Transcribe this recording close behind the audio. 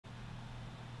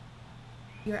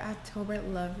your October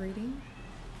love reading.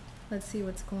 Let's see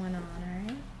what's going on,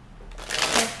 alright?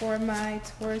 So for my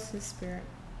Taurus spirit,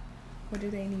 what do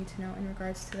they need to know in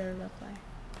regards to their love life?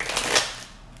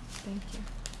 Thank you.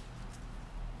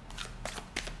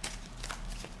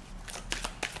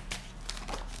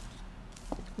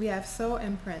 We have soul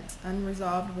imprints,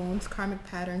 unresolved wounds, karmic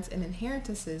patterns, and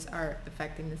inheritances are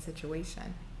affecting the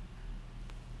situation.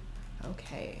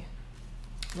 Okay.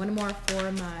 One more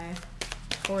for my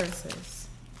Tauruses.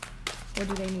 What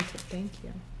do they need to thank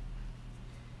you?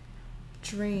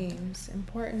 Dreams.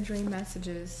 Important dream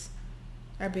messages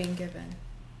are being given.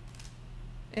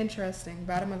 Interesting.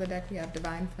 Bottom of the deck we have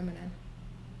divine feminine.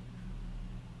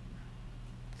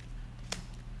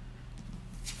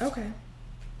 Okay.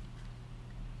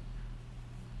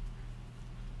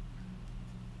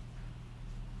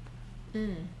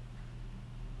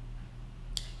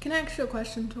 Can I ask you a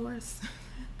question, Taurus?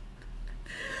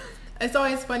 It's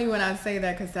always funny when I say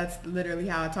that because that's literally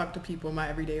how I talk to people in my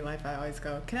everyday life. I always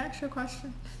go, can I ask you a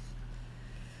question?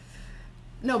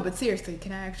 No, but seriously,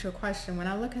 can I ask you a question? When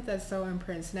I look at that soul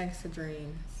imprints next to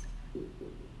dreams,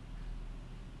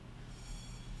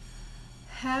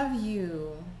 have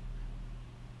you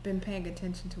been paying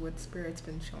attention to what Spirit's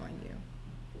been showing you?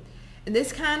 And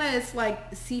this kind of is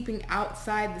like seeping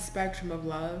outside the spectrum of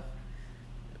love.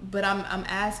 But I'm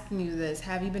asking you this.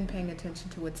 Have you been paying attention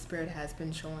to what Spirit has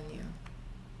been showing you?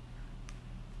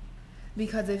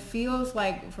 Because it feels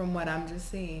like, from what I'm just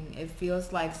seeing, it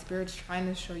feels like Spirit's trying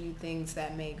to show you things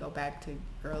that may go back to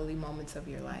early moments of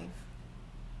your life.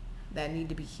 That need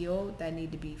to be healed, that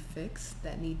need to be fixed,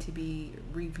 that need to be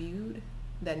reviewed,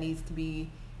 that needs to be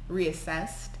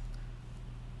reassessed.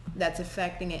 That's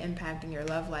affecting and impacting your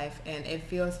love life. And it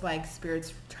feels like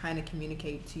Spirit's trying to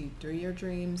communicate to you through your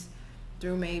dreams,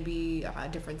 through maybe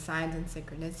different signs and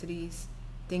synchronicities,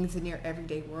 things in your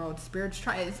everyday world. Spirit's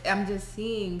trying, I'm just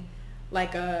seeing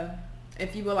like a,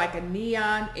 if you will, like a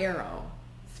neon arrow.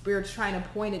 Spirit's trying to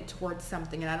point it towards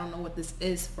something, and I don't know what this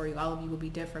is for you. All of you will be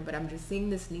different, but I'm just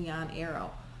seeing this neon arrow.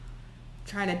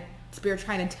 Spirit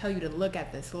trying to tell you to look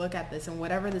at this, and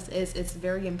whatever this is, it's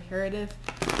very imperative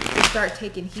to start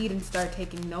taking heed and start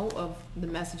taking note of the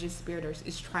messages Spirit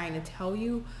is trying to tell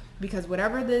you, because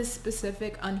whatever this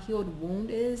specific unhealed wound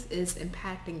is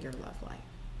impacting your love life.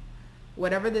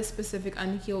 Whatever this specific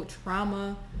unhealed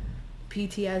trauma,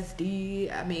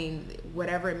 PTSD, I mean,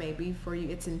 whatever it may be for you,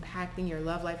 it's impacting your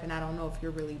love life, and I don't know if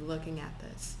you're really looking at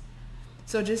this.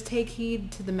 So just take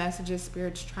heed to the messages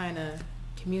Spirit's trying to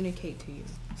communicate to you.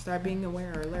 Start being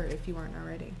aware or alert if you aren't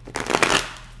already.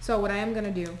 So what I am going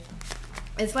to do,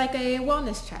 it's like a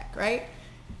wellness check, right?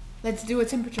 Let's do a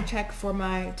temperature check for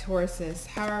my Tauruses.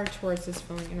 How are Tauruses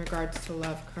feeling in regards to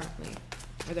love currently,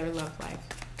 or their love life?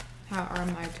 How are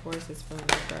my Tauruses feeling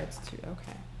in regards to,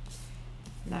 okay.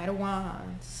 Knight of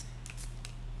Wands,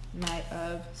 Knight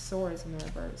of Swords in the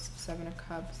reverse, Seven of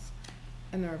Cups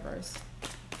in the reverse.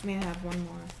 May I have one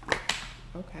more?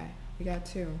 Okay, we got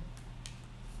two.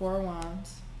 Four of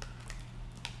Wands,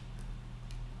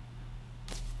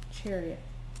 Chariot.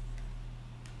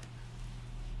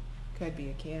 Could be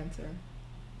a Cancer.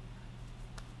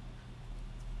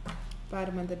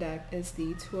 Bottom of the deck is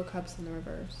the Two of Cups in the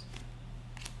reverse.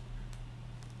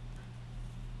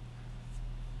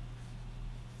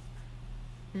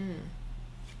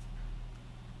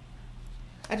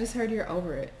 I just heard you're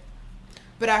over it.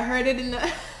 But I heard it in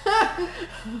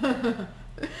the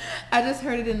I just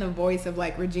heard it in the voice of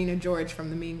like Regina George from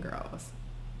the Mean Girls.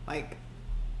 Like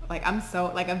I'm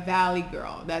so, like a valley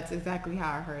girl. That's exactly how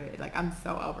I heard it. Like I'm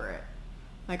so over it.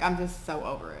 Like I'm just so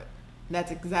over it.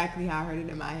 That's exactly how I heard it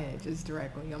in my head, just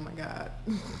directly. Oh my God.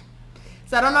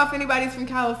 So I don't know if anybody's from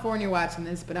California watching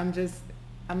this, but I'm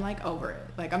like over it.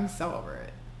 Like I'm so over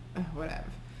it. Whatever.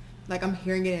 Like I'm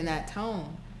hearing it in that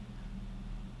tone.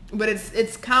 But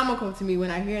it's comical to me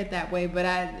when I hear it that way. But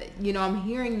I'm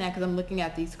hearing that because I'm looking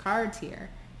at these cards here.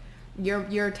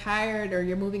 You're tired, or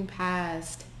you're moving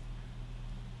past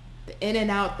the in and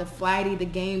out, the flighty, the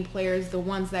game players, the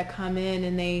ones that come in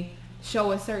and they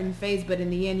show a certain phase, but in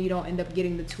the end you don't end up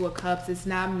getting the Two of Cups. It's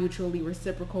not mutually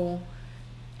reciprocal.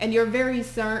 And you're very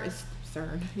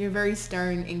you're very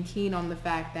stern and keen on the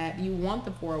fact that you want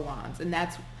the Four of Wands, and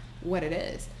that's what it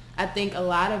is. I think a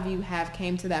lot of you have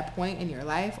came to that point in your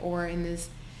life, or in this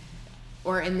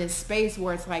space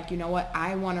where it's like, you know what,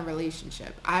 I want a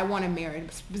relationship. I want a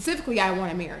marriage. Specifically, I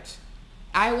want a marriage.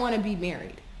 I want to be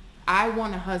married. I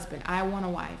want a husband. I want a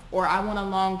wife. Or I want a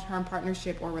long-term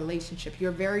partnership or relationship.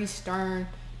 You're very stern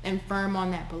and firm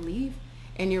on that belief,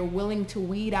 and you're willing to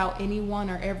weed out anyone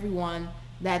or everyone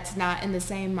that's not in the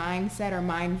same mindset or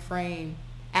mind frame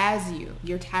as you.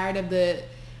 You're tired of the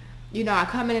You know, I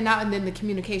come in and out, and then the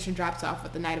communication drops off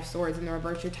with the Knight of Swords in the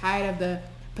reverse. You're tired of the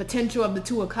potential of the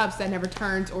Two of Cups that never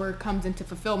turns or comes into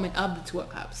fulfillment of the Two of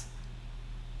Cups.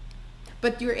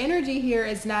 But your energy here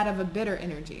is not of a bitter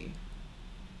energy.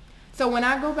 So when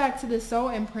I go back to the soul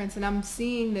imprints and I'm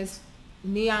seeing this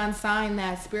neon sign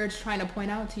that Spirit's trying to point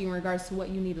out to you in regards to what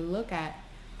you need to look at,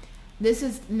 this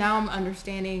is, now I'm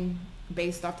understanding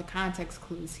based off the context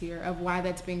clues here of why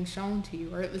that's being shown to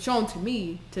you, or shown to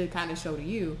me to kind of show to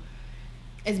you,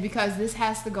 is because this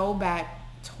has to go back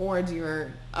towards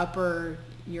your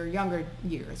younger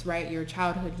years, right? Your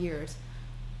childhood years.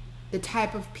 The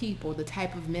type of people, the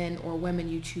type of men or women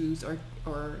you choose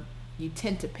or you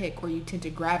tend to pick or you tend to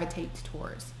gravitate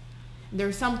towards.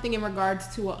 There's something in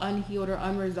regards to an unhealed or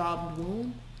unresolved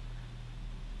wound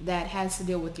that has to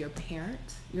deal with your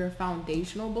parents, your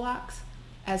foundational blocks,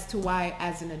 as to why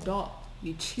as an adult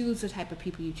you choose the type of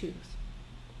people you choose.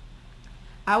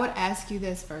 I would ask you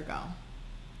this, Virgo,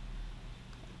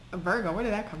 where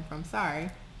did that come from? Sorry.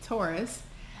 Taurus.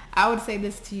 I would say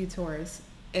this to you, Taurus,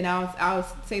 and I'll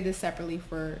say this separately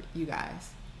for you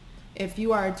guys. If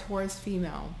you are a Taurus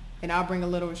female, and I'll bring a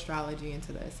little astrology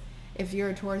into this. If you're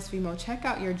a Taurus female, check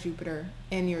out your Jupiter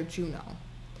and your Juno.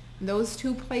 Those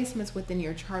two placements within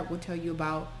your chart will tell you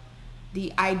about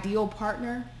the ideal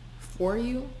partner for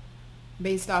you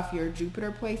based off your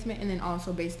Jupiter placement, and then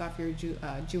also based off your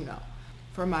Juno.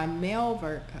 For my male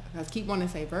I keep wanting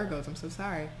to say Virgos, I'm so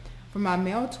sorry. For my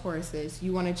male Tauruses,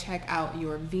 you want to check out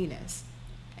your Venus,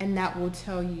 and that will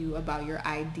tell you about your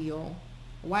ideal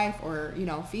wife or, you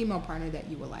know, female partner that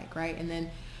you would like, right? And then,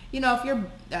 you know, if you're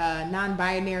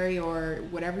non-binary or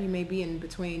whatever you may be in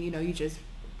between, you know, you just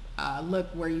look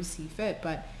where you see fit.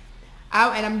 But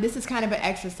this is kind of an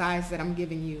exercise that I'm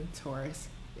giving you, Taurus.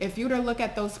 If you were to look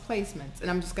at those placements, and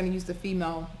I'm just going to use the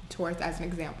female Taurus as an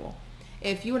example.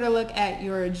 If you were to look at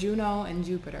your Juno and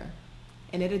Jupiter,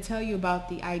 and it'll tell you about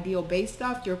the ideal based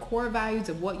off your core values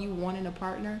of what you want in a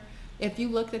partner. If you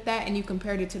looked at that and you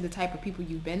compared it to the type of people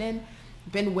you've been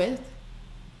with,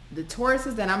 the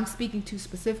Tauruses that I'm speaking to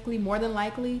specifically, more than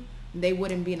likely, they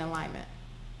wouldn't be in alignment.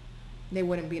 They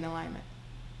wouldn't be in alignment.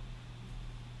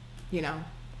 You know?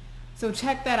 So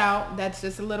check that out. That's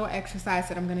just a little exercise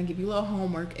that I'm going to give you, a little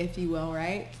homework, if you will,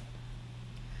 right?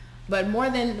 But more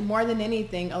than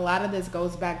anything, a lot of this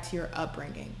goes back to your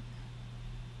upbringing.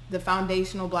 The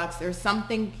foundational blocks. There's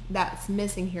something that's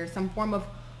missing here, some form of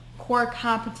core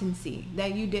competency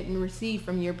that you didn't receive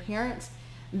from your parents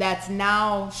that's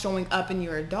now showing up in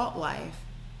your adult life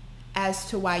as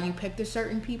to why you pick the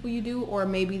certain people you do, or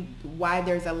maybe why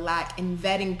there's a lack in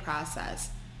vetting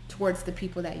process towards the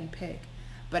people that you pick.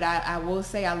 But I will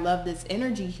say I love this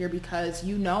energy here because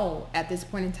you know at this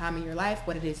point in time in your life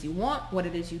what it is you want, what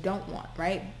it is you don't want,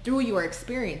 right? Through your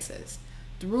experiences,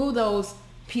 through those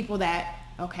people that,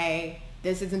 okay,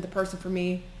 this isn't the person for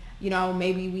me. You know,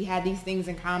 maybe we had these things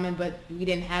in common, but we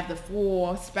didn't have the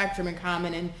full spectrum in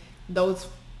common, and those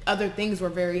other things were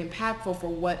very impactful for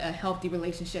what a healthy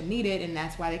relationship needed, and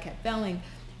that's why they kept failing.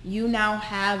 You now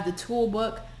have the tool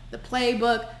book, the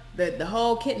playbook, the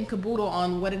whole kit and caboodle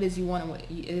on what it is you want and what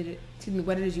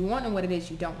it is you want and what it is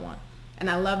you don't want. And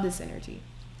I love this energy.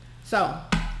 So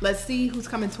let's see who's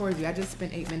coming towards you. I just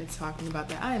spent 8 minutes talking about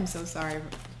that. I am so sorry,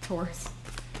 Taurus.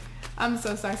 I'm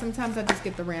so sorry. Sometimes I just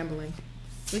get the rambling.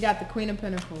 We got the Queen of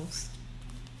Pentacles.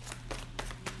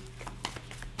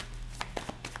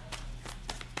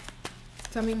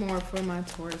 Tell me more for my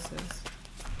Tauruses.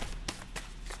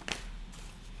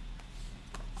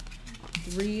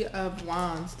 Three of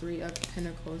Wands, Three of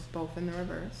Pentacles, both in the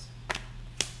reverse.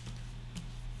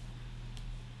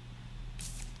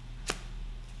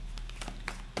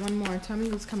 One more. Tell me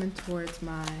who's coming towards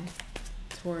my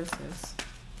Tauruses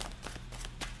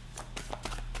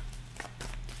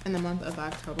in the month of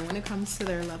October when it comes to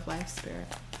their love life, spirit.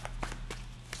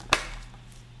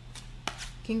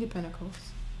 King of Pentacles.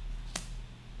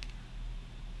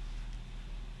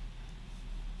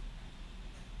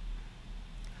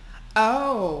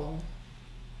 Oh.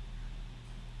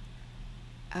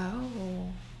 I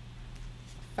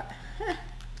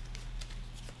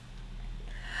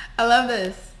love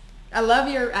this. I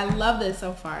love this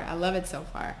so far. I love it so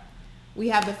far. We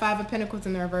have the Five of Pentacles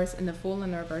in the reverse and the Fool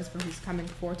in the reverse for who's coming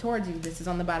towards you. This is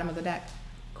on the bottom of the deck.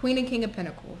 Queen and King of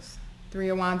Pentacles. Three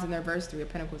of Wands in the reverse, Three of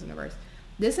Pentacles in the reverse.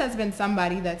 This has been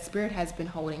somebody that Spirit has been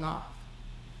holding off.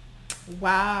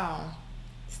 Wow.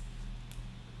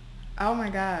 Oh my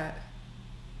God.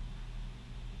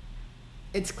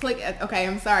 It's okay,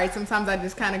 I'm sorry. Sometimes I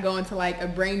just kind of go into like a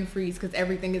brain freeze because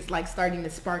everything is like starting to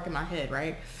spark in my head,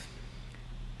 right?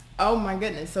 Oh my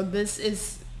goodness. So this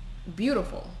is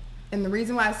beautiful. And the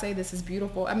reason why I say this is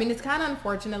beautiful, I mean, it's kind of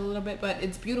unfortunate a little bit, but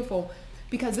it's beautiful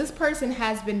because this person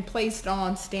has been placed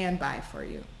on standby for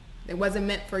you. It wasn't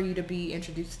meant for you to be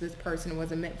introduced to this person. It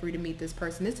wasn't meant for you to meet this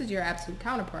person. This is your absolute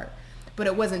counterpart. But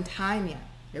it wasn't time yet.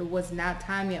 It was not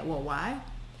time yet. Well, why?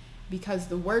 Because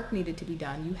the work needed to be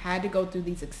done. You had to go through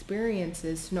these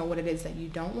experiences to know what it is that you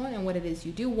don't want and what it is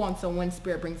you do want. So when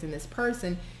Spirit brings in this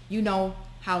person, you know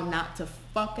how not to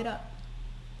fuck it up.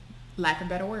 Lack of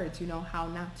better words, you know how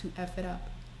not to F it up.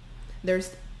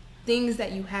 There's things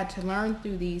that you had to learn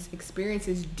through these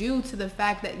experiences due to the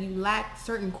fact that you lack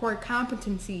certain core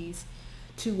competencies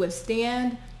to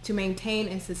withstand, to maintain,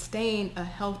 and sustain a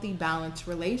healthy, balanced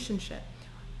relationship.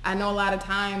 I know a lot of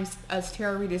times us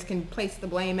tarot readers can place the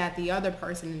blame at the other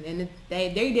person, and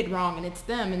they did wrong, and it's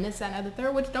them, and this, that, and the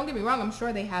third, which don't get me wrong, I'm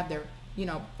sure they have their,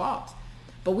 faults.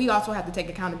 But we also have to take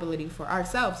accountability for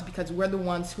ourselves because we're the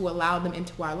ones who allowed them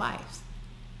into our lives,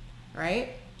 right?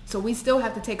 So we still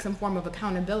have to take some form of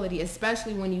accountability,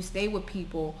 especially when you stay with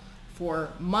people for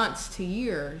months to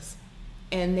years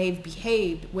and they've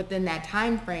behaved within that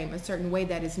time frame a certain way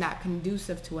that is not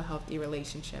conducive to a healthy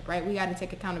relationship, right? We got to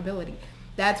take accountability.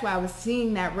 That's why I was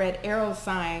seeing that red arrow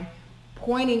sign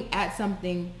pointing at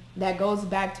something that goes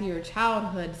back to your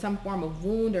childhood, some form of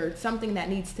wound or something that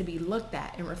needs to be looked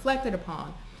at and reflected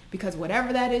upon. Because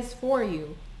whatever that is for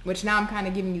you, which now I'm kind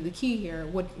of giving you the key here,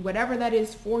 whatever that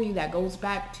is for you that goes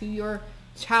back to your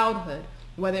childhood,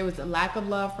 whether it was the lack of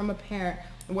love from a parent,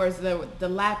 whereas the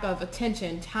lack of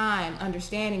attention, time,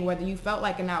 understanding, whether you felt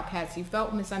like an outcast, you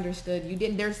felt misunderstood, you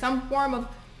didn't,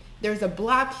 there's a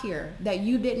block here that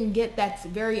you didn't get that's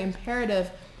very imperative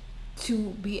to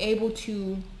be able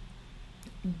to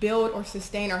build or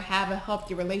sustain or have a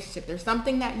healthy relationship. There's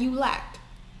something that you lacked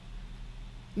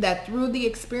that through the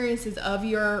experiences of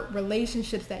your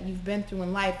relationships that you've been through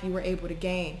in life, you were able to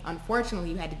gain. Unfortunately,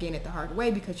 you had to gain it the hard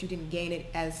way because you didn't gain it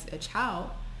as a child.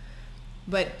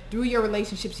 But through your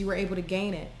relationships, you were able to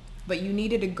gain it. But you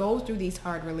needed to go through these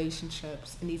hard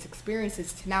relationships and these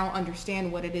experiences to now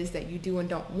understand what it is that you do and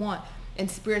don't want.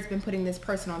 And Spirit's been putting this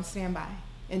person on standby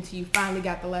until you finally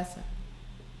got the lesson.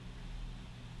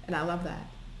 And I love that.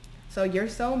 So your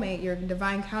soulmate, your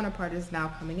divine counterpart is now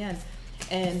coming in.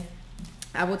 And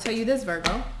I will tell you this,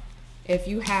 Virgo, if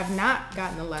you have not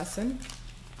gotten the lesson,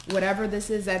 whatever this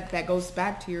is that goes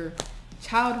back to your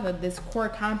childhood, this core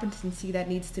competency that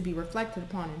needs to be reflected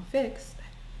upon and fixed,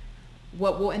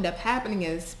 what will end up happening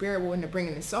is Spirit will end up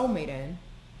bringing the soulmate in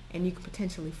and you could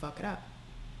potentially fuck it up,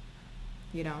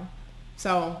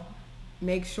 So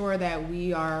make sure that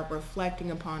we are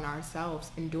reflecting upon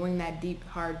ourselves and doing that deep,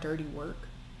 hard, dirty work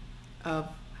of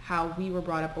how we were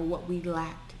brought up or what we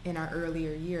lacked in our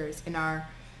earlier years, in our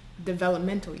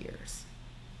developmental years.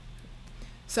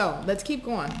 So let's keep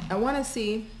going. I want to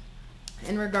see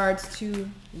in regards to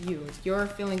you, your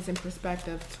feelings and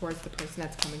perspective towards the person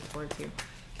that's coming towards you.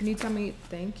 Can you tell me,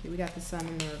 thank you. We got the sun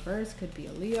in the reverse, could be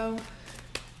a Leo.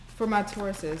 For my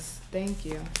Tauruses, thank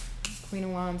you. Queen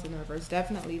of Wands in the reverse,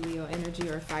 definitely Leo energy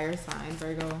or fire sign,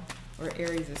 Virgo or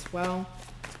Aries as well.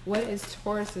 What is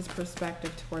Taurus's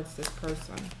perspective towards this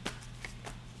person?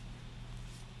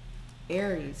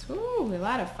 Aries. Ooh, a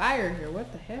lot of fire here.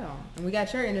 What the hell? And we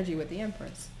got your energy with the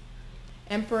Empress.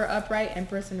 Emperor upright,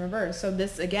 Empress in reverse. So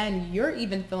this, again, you're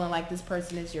even feeling like this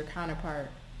person is your counterpart.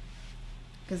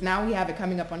 Because now we have it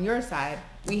coming up on your side.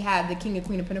 We have the King and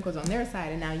Queen of Pentacles on their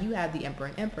side, and now you have the Emperor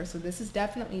and Empress. So this is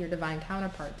definitely your divine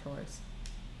counterpart, Taurus.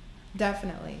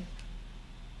 Definitely.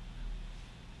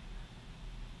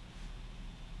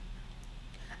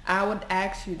 I would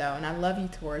ask you though, and I love you,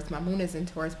 Taurus. My moon is in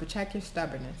Taurus, but check your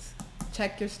stubbornness.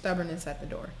 Check your stubbornness at the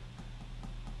door.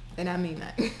 And I mean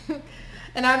that.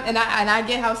 and I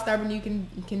get how stubborn you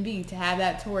can be. To have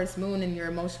that Taurus moon in your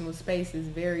emotional space is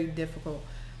very difficult.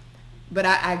 But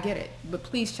I get it. But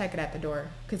please check it at the door,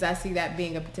 because I see that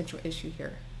being a potential issue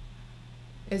here.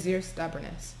 Is your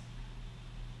stubbornness.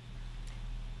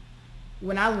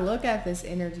 When I look at this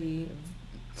energy,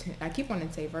 I keep wanting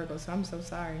to say Virgo, so I'm so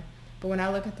sorry. But when I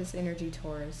look at this energy,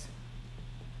 Taurus,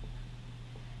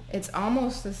 it's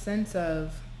almost a sense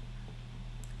of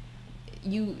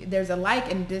there's a like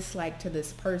and dislike to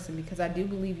this person, because I do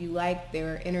believe you like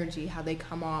their energy, how they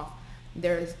come off,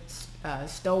 their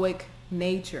stoic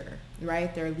nature,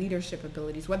 right? Their leadership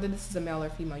abilities, whether this is a male or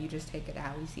female, you just take it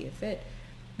how you see it fit.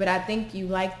 But I think you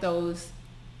like those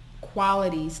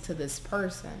qualities to this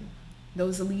person,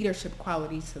 those leadership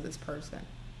qualities to this person.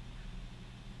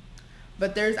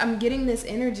 But I'm getting this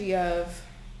energy of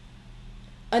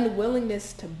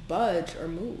unwillingness to budge or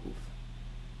move.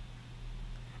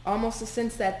 Almost a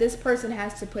sense that this person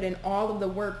has to put in all of the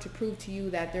work to prove to you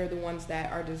that they're the ones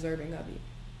that are deserving of you.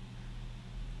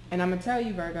 And I'm going to tell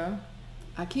you, Virgo.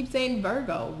 I keep saying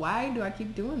Virgo. Why do I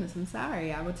keep doing this? I'm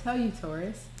sorry. I will tell you,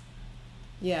 Taurus.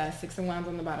 Yeah, 6 of Wands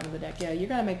on the bottom of the deck. Yeah, you're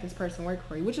going to make this person work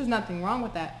for you, which is nothing wrong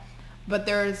with that. But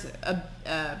there is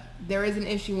an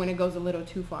issue when it goes a little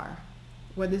too far,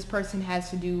 where this person has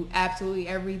to do absolutely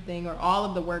everything or all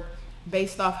of the work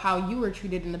based off how you were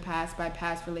treated in the past by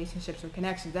past relationships or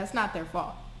connections. That's not their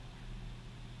fault.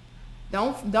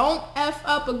 Don't F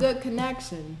up a good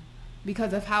connection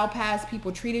because of how past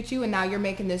people treated you, and now you're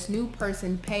making this new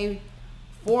person pay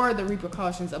for the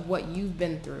repercussions of what you've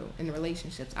been through in the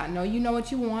relationships. I know you know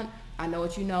what you want. I know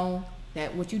what you know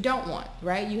that what you don't want,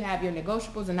 right? You have your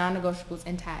negotiables and non-negotiables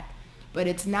intact. But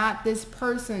it's not this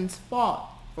person's fault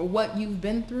for what you've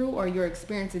been through or your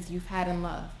experiences you've had in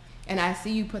love. And I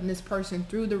see you putting this person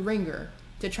through the ringer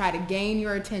to try to gain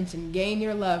your attention, gain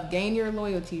your love, gain your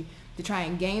loyalty, to try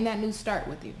and gain that new start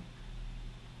with you.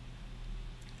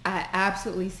 I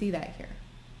absolutely see that here.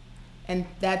 And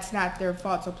that's not their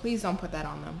fault, so please don't put that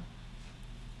on them.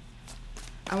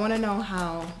 I want to know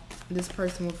how this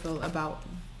person will feel about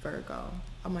Virgo.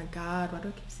 Oh my God, why do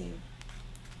I keep seeing?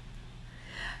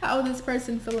 How will this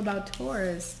person feel about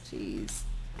Taurus? Jeez.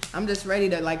 I'm just ready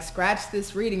to like scratch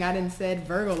this reading. I didn't said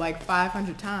Virgo like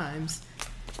 500 times.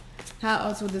 How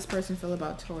else would this person feel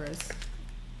about Taurus?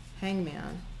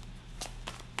 Hangman.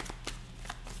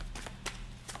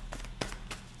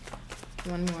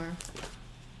 One more.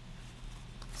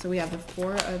 So we have the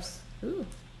 4 of... Ooh.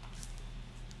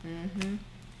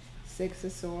 6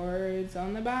 of Swords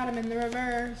on the bottom in the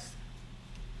reverse.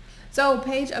 So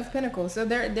Page of Pentacles. So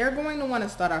they're going to want to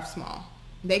start off small.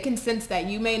 They can sense that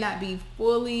you may not be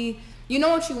fully... You know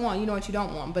what you want. You know what you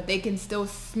don't want. But they can still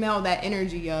smell that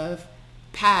energy of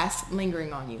past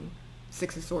lingering on you.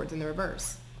 6 of Swords in the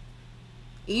reverse.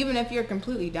 Even if you're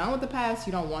completely done with the past,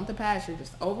 you don't want the past, you're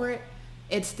just over it.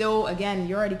 It's still, again,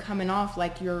 you're already coming off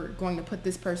like you're going to put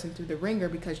this person through the ringer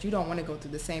because you don't want to go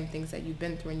through the same things that you've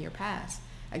been through in your past.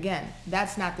 Again,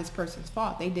 that's not this person's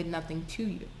fault. They did nothing to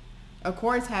you. Of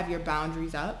course, have your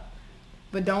boundaries up,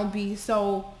 but don't be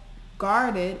so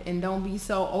guarded and don't be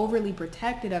so overly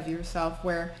protected of yourself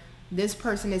where this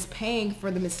person is paying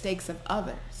for the mistakes of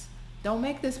others. Don't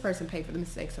make this person pay for the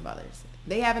mistakes of others.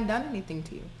 They haven't done anything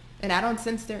to you. And I don't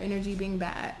sense their energy being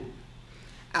bad.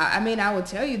 I mean, I will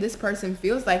tell you, this person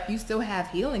feels like you still have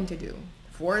healing to do.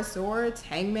 4 of Swords,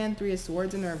 Hangman, 3 of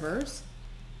Swords in the reverse.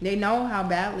 They know how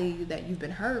badly that you've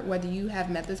been hurt, whether you have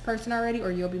met this person already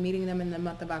or you'll be meeting them in the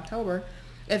month of October.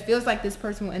 It feels like this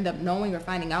person will end up knowing or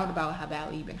finding out about how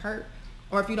badly you've been hurt.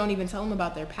 Or if you don't even tell them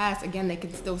about their past, again, they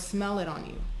can still smell it on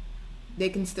you. They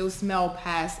can still smell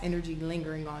past energy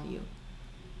lingering on you.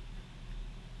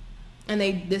 And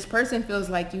this person feels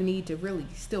like you need to really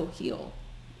still heal.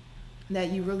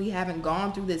 That you really haven't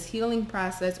gone through this healing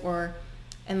process or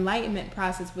enlightenment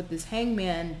process with this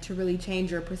Hangman to really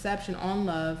change your perception on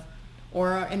love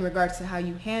or in regards to how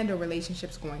you handle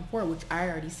relationships going forward, which I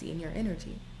already see in your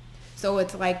energy. So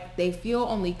it's like they feel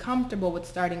only comfortable with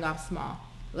starting off small.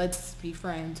 Let's be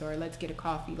friends or let's get a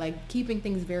coffee, like keeping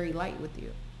things very light with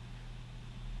you.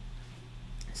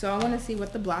 So I want to see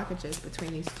what the blockage is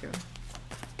between these two.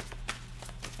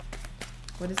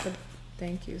 What is the...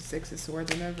 Thank you. 6 of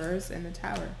Swords in reverse and the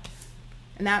Tower.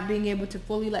 And not being able to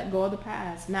fully let go of the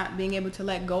past. Not being able to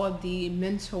let go of the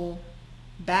mental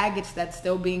baggage that's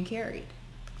still being carried.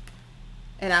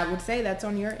 And I would say that's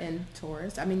on your end,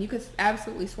 Taurus. I mean, you could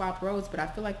absolutely swap roles, but I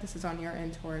feel like this is on your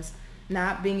end, Taurus.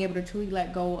 Not being able to truly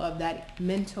let go of that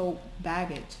mental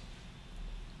baggage.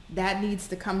 That needs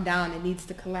to come down. It needs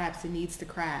to collapse. It needs to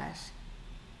crash.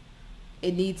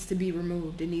 It needs to be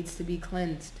removed. It needs to be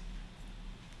cleansed.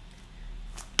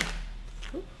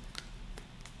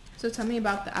 So tell me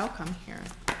about the outcome here,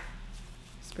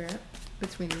 Spirit,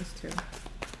 between these two.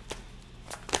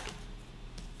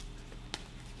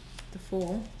 The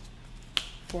Fool,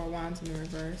 4 of Wands in the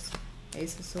reverse,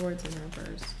 Ace of Swords in the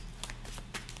reverse,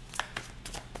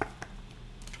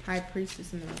 High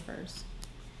Priestess in the reverse.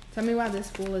 Tell me why this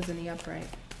Fool is in the upright.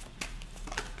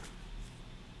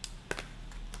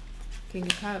 King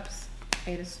of Cups,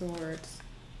 8 of Swords,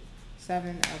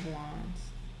 7 of Wands.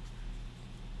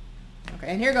 Okay,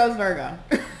 and here goes Virgo.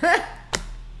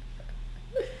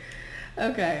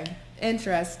 Okay,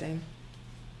 interesting.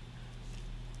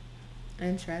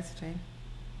 Interesting.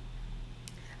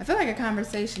 I feel like a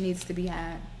conversation needs to be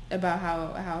had about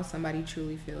how somebody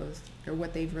truly feels or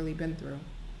what they've really been through.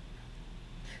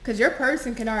 Because your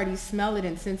person can already smell it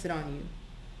and sense it on you.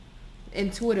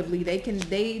 Intuitively,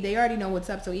 they already know what's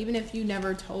up. So even if you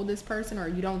never told this person or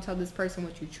you don't tell this person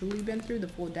what you've truly been through, the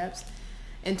full depths,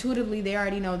 intuitively they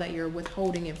already know that you're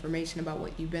withholding information about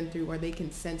what you've been through, or they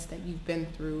can sense that you've been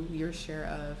through your share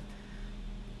of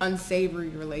unsavory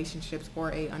relationships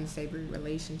or a unsavory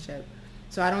relationship.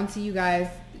 So I don't see you guys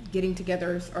getting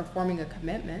together or forming a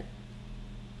commitment.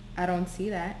 I don't see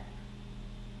that.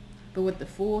 But with the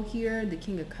Fool here, the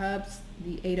King of Cups,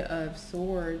 the Eight of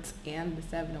Swords, and the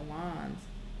Seven of Wands,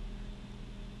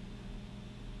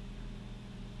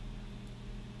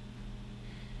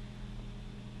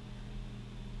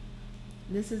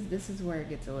 this is where it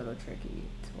gets a little tricky,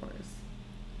 Taurus.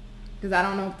 Because I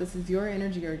don't know if this is your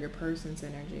energy or your person's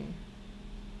energy.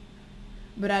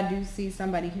 But I do see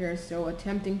somebody here still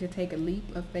attempting to take a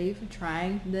leap of faith,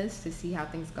 trying this to see how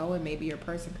things go. It may be your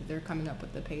person because they're coming up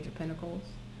with the Page of Pentacles.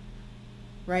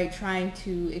 Right? Trying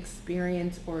to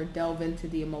experience or delve into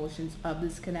the emotions of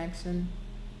this connection.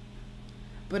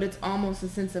 But it's almost a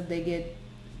sense of they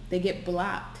get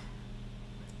blocked.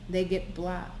 They get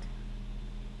blocked.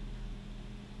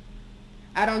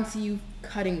 I don't see you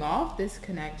cutting off this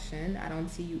connection. I don't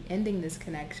see you ending this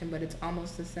connection, but it's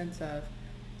almost a sense of,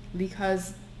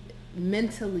 because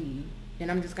mentally, and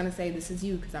I'm just going to say this is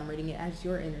you because I'm reading it as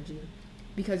your energy,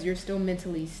 because you're still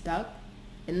mentally stuck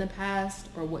in the past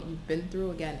or what you've been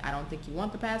through. Again, I don't think you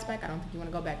want the past back. I don't think you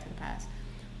want to go back to the past.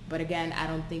 But again, I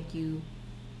don't think you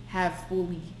have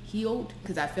fully healed,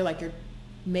 because I feel like you're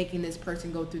making this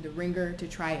person go through the ringer to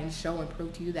try and show and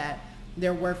prove to you that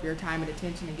they're worth your time and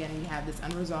attention. Again, you have this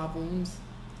unresolved wounds.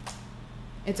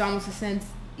 It's almost a sense,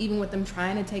 even with them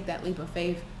trying to take that leap of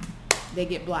faith, they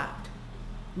get blocked.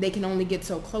 They can only get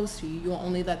so close to you. You'll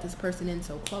only let this person in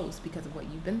so close because of what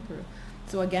you've been through.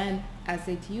 So again, I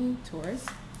say to you, Taurus,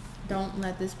 don't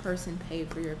let this person pay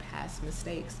for your past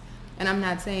mistakes. And I'm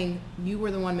not saying you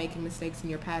were the one making mistakes in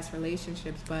your past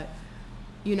relationships, but,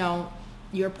 you know,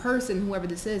 your person, whoever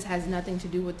this is, has nothing to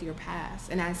do with your past.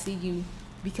 And I see you,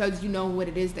 because you know what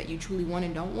it is that you truly want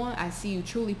and don't want, I see you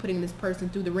truly putting this person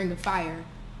through the ring of fire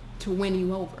to win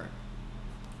you over.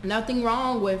 Nothing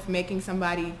wrong with making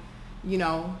somebody, you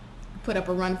know, put up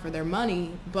a run for their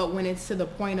money, but when it's to the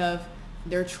point of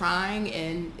they're trying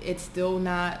and it's still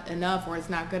not enough, or it's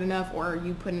not good enough, or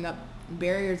you putting up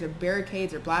barriers or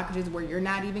barricades or blockages where you're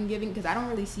not even giving, because I don't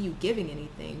really see you giving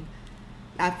anything.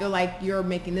 I feel like you're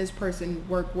making this person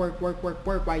work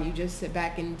while you just sit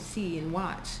back and see and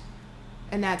watch.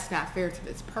 And that's not fair to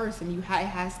this person. It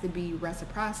has to be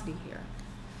reciprocity here.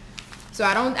 So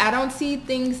I don't see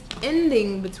things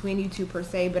ending between you two per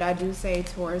se, but I do say,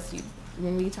 Taurus,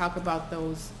 when we talk about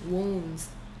those wounds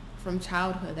from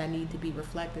childhood that need to be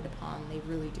reflected upon, they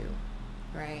really do,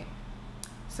 right?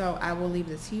 So I will leave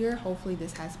this here. Hopefully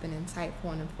this has been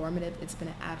insightful and informative. It's been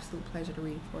an absolute pleasure to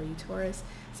read for you, Taurus.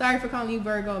 Sorry for calling you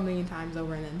Virgo a million times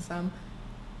over and then some.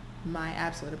 My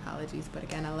absolute apologies. But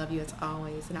again, I love you as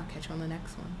always, and I'll catch you on the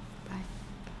next one. Bye.